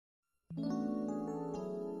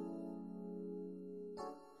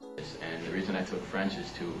reason I took French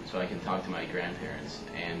is so I can talk to my grandparents,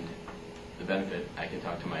 and the benefit, I can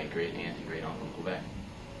talk to my great aunt and great uncle in Quebec.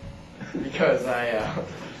 Because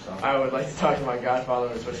I would like to talk to my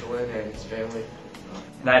godfather in Switzerland and his family.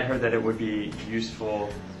 And I'd heard that it would be useful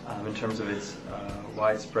in terms of its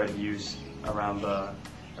widespread use around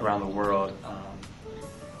the world,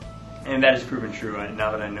 and that has proven true. And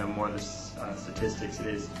now that I know more of the statistics, it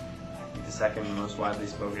is, I think, the second most widely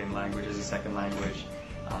spoken language as a second language.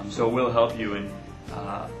 So it will help you in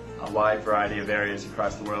a wide variety of areas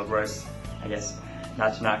across the world. Whereas, I guess,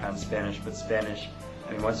 not to knock on Spanish, but Spanish,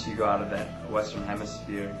 I mean, once you go out of that Western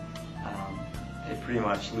Hemisphere, it pretty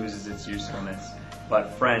much loses its usefulness.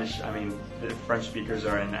 But French, I mean, the French speakers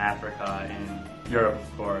are in Africa, in Europe,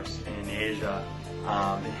 of course, in Asia,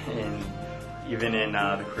 even in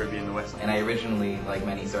the Caribbean, the West. And I originally, like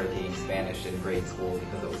many, started taking Spanish in grade school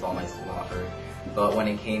because it was all my school offered. But when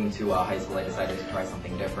it came to high school, I decided to try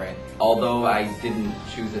something different. Although I didn't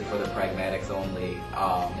choose it for the pragmatics only,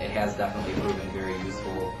 it has definitely proven very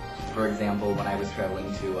useful. For example, when I was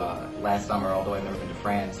traveling to, last summer, although I've never been to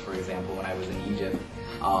France, for example, when I was in Egypt,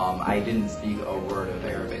 I didn't speak a word of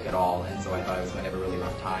Arabic at all, and so I thought I was going to have a really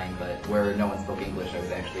rough time. But where no one spoke English, I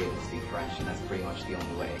was actually able to speak French, and that's pretty much the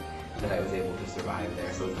only way that I was able to survive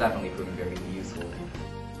there. So it's definitely proven very useful.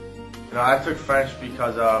 You know, I took French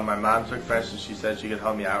because my mom took French and she said she could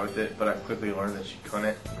help me out with it, but I quickly learned that she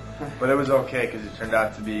couldn't. But it was okay because it turned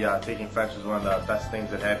out to be taking French was one of the best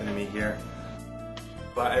things that happened to me here.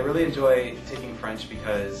 But I really enjoy taking French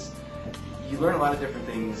because you learn a lot of different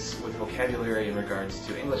things with vocabulary in regards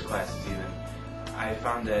to English classes even. I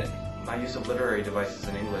found that my use of literary devices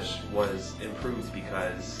in English was improved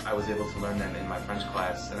because I was able to learn them in my French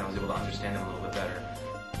class and I was able to understand them a little bit better.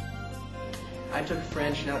 I took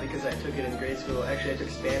French not because I took it in grade school. Actually, I took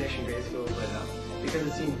Spanish in grade school, but because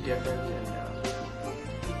it seemed different, and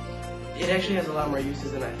it actually has a lot more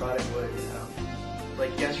uses than I thought it would.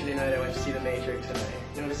 Like yesterday night, I went to see The Matrix, and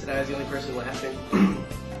I noticed that I was the only person laughing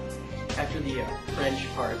after the French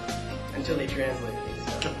part until they translated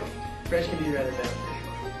it. So French can be rather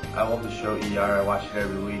beneficial. I love the show ER. I watch it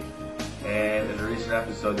every week. And in a recent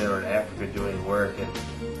episode, they were in Africa doing work,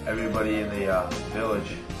 and everybody in the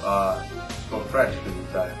village spoke French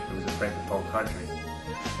because it was a francophone country.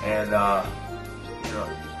 And you know,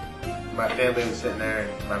 my family was sitting there,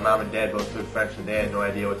 and my mom and dad both took French, and they had no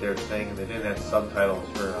idea what they were saying, and they didn't have subtitles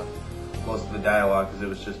for most of the dialogue because it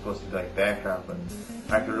was just supposed to be like background. But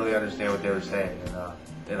I could really understand what they were saying,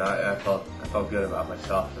 and I felt good about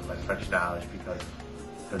myself and my French knowledge because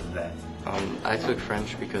of that. I took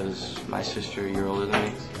French because my sister, a year older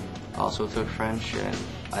than me, also took French, and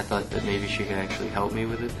I thought that maybe she could actually help me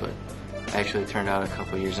with it, but actually it turned out a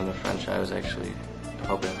couple years into French, I was actually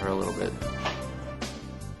helping her a little bit.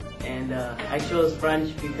 And I chose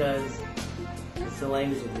French because it's the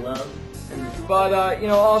language of love. But, you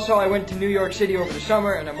know, also I went to New York City over the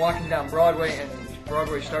summer, and I'm walking down Broadway, and these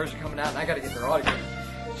Broadway stars are coming out, and I got to get their autograph.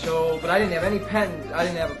 So, but I didn't have any pen, I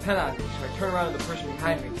didn't have a pen on me, so I turned around to the person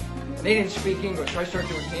behind me. And they didn't speak English, so I started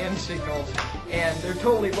doing hand signals, and they're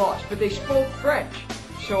totally lost. But they spoke French,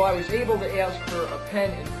 so I was able to ask for a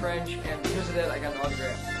pen in French, and because of that I got an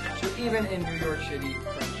autograph. So even in New York City,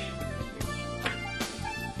 French